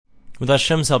With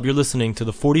Hashem's help, you're listening to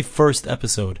the 41st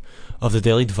episode of the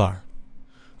Daily Dvar.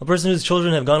 A person whose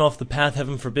children have gone off the path,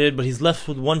 heaven forbid, but he's left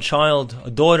with one child,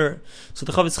 a daughter. So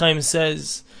the Chafetz Chaim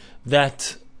says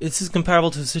that this is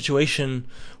comparable to a situation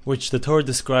which the Torah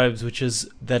describes, which is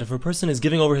that if a person is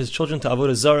giving over his children to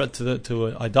avodah zarah,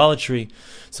 to idolatry,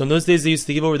 so in those days they used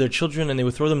to give over their children and they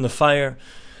would throw them in the fire.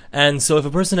 And so if a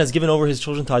person has given over his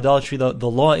children to idolatry, the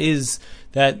law is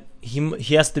that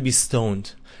he has to be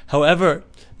stoned. However,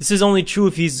 this is only true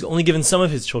if he's only given some of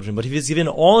his children, but if he's given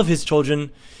all of his children,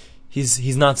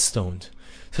 he's not stoned.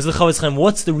 Says the Chafetz Chaim,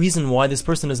 what's the reason why this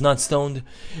person is not stoned?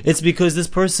 It's because this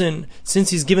person,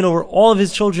 since he's given over all of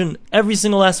his children, every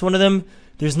single last one of them,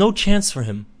 there's no chance for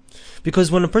him. Because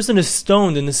when a person is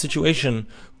stoned in this situation,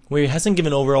 where he hasn't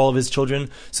given over all of his children,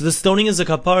 so the stoning is a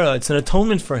kapara, it's an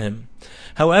atonement for him.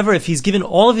 However, if he's given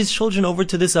all of his children over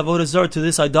to this avodah zarah, to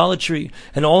this idolatry,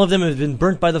 and all of them have been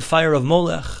burnt by the fire of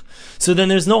Molech, so then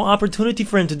there's no opportunity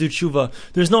for him to do tshuva.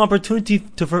 There's no opportunity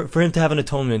for him to have an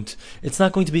atonement. It's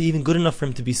not going to be even good enough for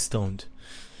him to be stoned.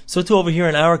 So too over here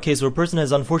in our case, where a person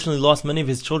has unfortunately lost many of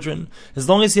his children, as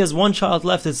long as he has one child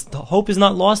left, the hope is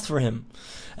not lost for him.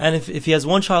 And if he has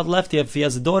one child left, if he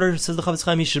has a daughter, says the Chafetz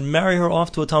Chaim, he should marry her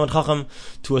off to a Talmid Chacham,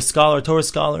 to a scholar, a Torah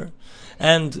scholar.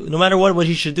 And no matter what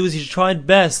he should do is he should try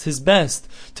his best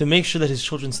to make sure that his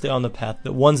children stay on the path,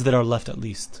 the ones that are left at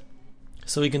least.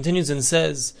 So he continues and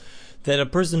says that a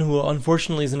person who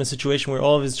unfortunately is in a situation where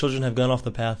all of his children have gone off the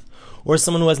path, or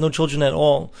someone who has no children at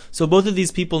all, so both of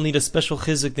these people need a special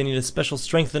chizuk, they need a special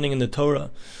strengthening in the Torah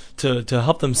to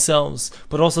help themselves,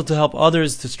 but also to help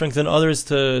others, to strengthen others,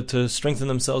 to strengthen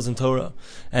themselves in Torah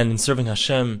and in serving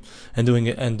Hashem and doing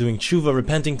tshuva,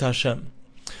 repenting to Hashem.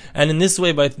 And in this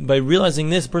way, by realizing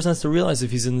this, a person has to realize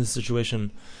if he's in this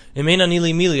situation. Imeina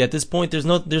nili mili, at this point there's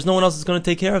no one else that's going to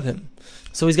take care of him.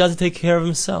 So he's got to take care of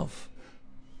himself.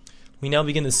 We now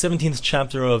begin the 17th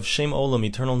chapter of Shem Olam,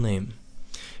 Eternal Name.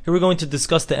 Here we're going to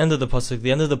discuss the end of the pasuk.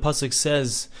 The end of the pasuk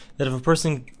says that if a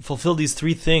person fulfilled these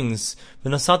three things,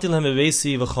 then Hashem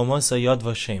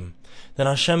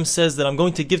says that I'm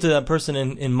going to give to that person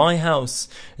in my house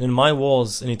and in my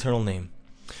walls an eternal name.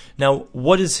 Now,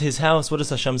 what is his house? What is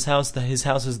Hashem's house? His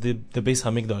house is the Beis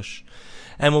Hamikdash.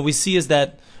 And what we see is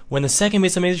that when the second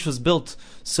Beis Hamikdash was built,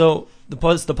 so the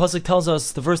pasuk tells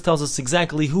us, the verse tells us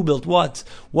exactly who built what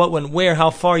went where, how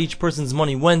far each person's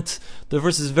money went. The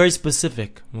verse is very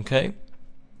specific, okay?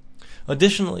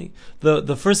 Additionally,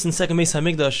 the first and second Beis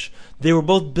Hamikdash, they were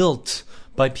both built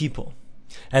by people.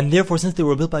 And therefore, since they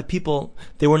were built by people,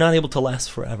 they were not able to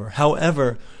last forever.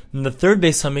 However, in the third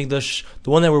Beis Hamikdash, the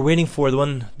one that we're waiting for, the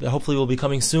one that hopefully will be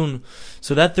coming soon,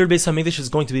 so that third Beis Hamikdash is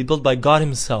going to be built by God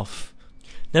Himself.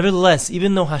 Nevertheless,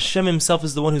 even though Hashem Himself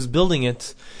is the one who's building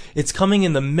it, it's coming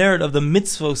in the merit of the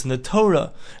mitzvos and the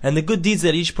Torah and the good deeds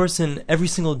that each person, every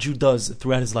single Jew does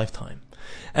throughout his lifetime.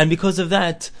 And because of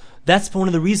that, that's one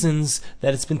of the reasons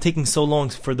that it's been taking so long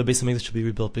for the Beis Hamikdash to be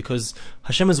rebuilt, because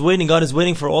Hashem is waiting, God is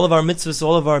waiting for all of our mitzvahs,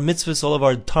 all of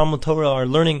our Talmud Torah, our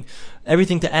learning,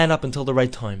 everything to add up until the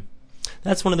right time.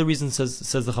 That's one of the reasons, says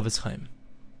the Chafetz Chaim.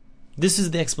 This is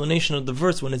the explanation of the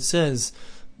verse when it says,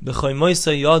 each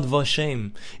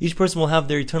person will have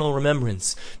their eternal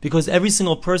remembrance, because every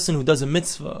single person who does a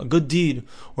mitzvah, a good deed,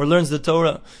 or learns the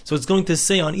Torah, so it's going to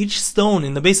say on each stone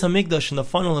in the Beis Hamikdash, in the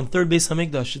final and third Beis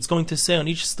Hamikdash, it's going to say on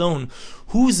each stone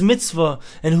whose mitzvah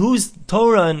and whose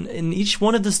Torah, and each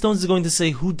one of the stones is going to say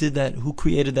who did that, who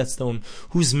created that stone,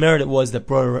 whose merit it was that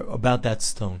brought about that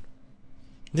stone.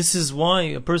 This is why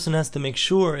a person has to make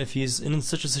sure, if he's in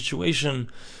such a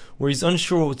situation where he's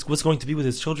unsure what's going to be with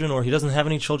his children, or he doesn't have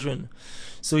any children,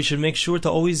 so he should make sure to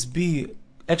always be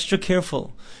extra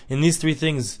careful in these three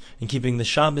things, in keeping the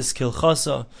Shabbos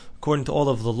kilchasa according to all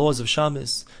of the laws of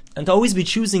Shabbos, and to always be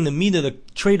choosing the midah, the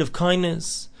trait of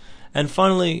kindness, and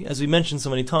finally, as we mentioned so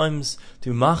many times,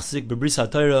 to machzik b'bris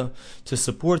haTorah, to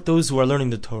support those who are learning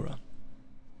the Torah.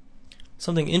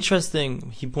 Something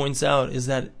interesting he points out is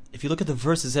that if you look at the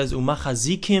verse, it says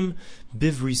umachazikim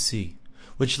bivrisi,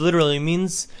 which literally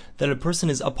means that a person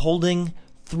is upholding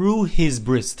through his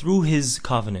bris, through his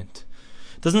covenant.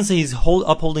 It doesn't say he's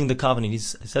upholding the covenant. It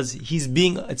says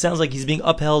it sounds like he's being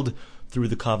upheld through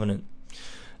the covenant.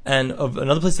 And of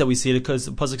another place that we see it, because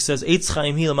the pasuk says, Eitz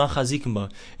chaim hi l'machazikim ba.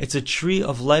 It's a tree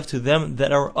of life to them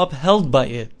that are upheld by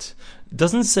it. It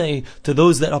doesn't say to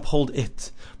those that uphold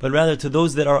it, but rather to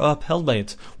those that are upheld by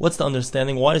it. What's the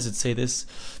understanding? Why does it say this?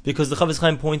 Because the Chafetz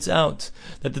Chaim points out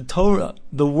that the Torah,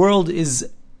 the world is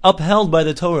upheld by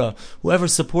the Torah. Whoever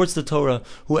supports the Torah,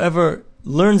 whoever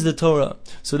learns the Torah,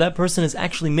 so that person is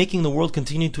actually making the world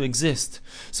continue to exist.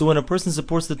 So when a person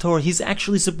supports the Torah, he's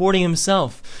actually supporting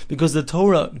himself, because the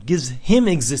Torah gives him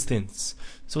existence.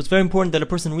 So it's very important that a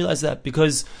person realize that,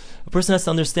 because a person has to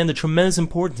understand the tremendous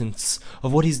importance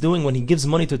of what he's doing when he gives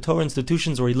money to Torah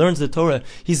institutions or he learns the Torah.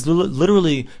 He's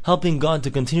literally helping God to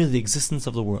continue the existence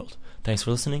of the world. Thanks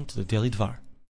for listening to the Daily Dvar.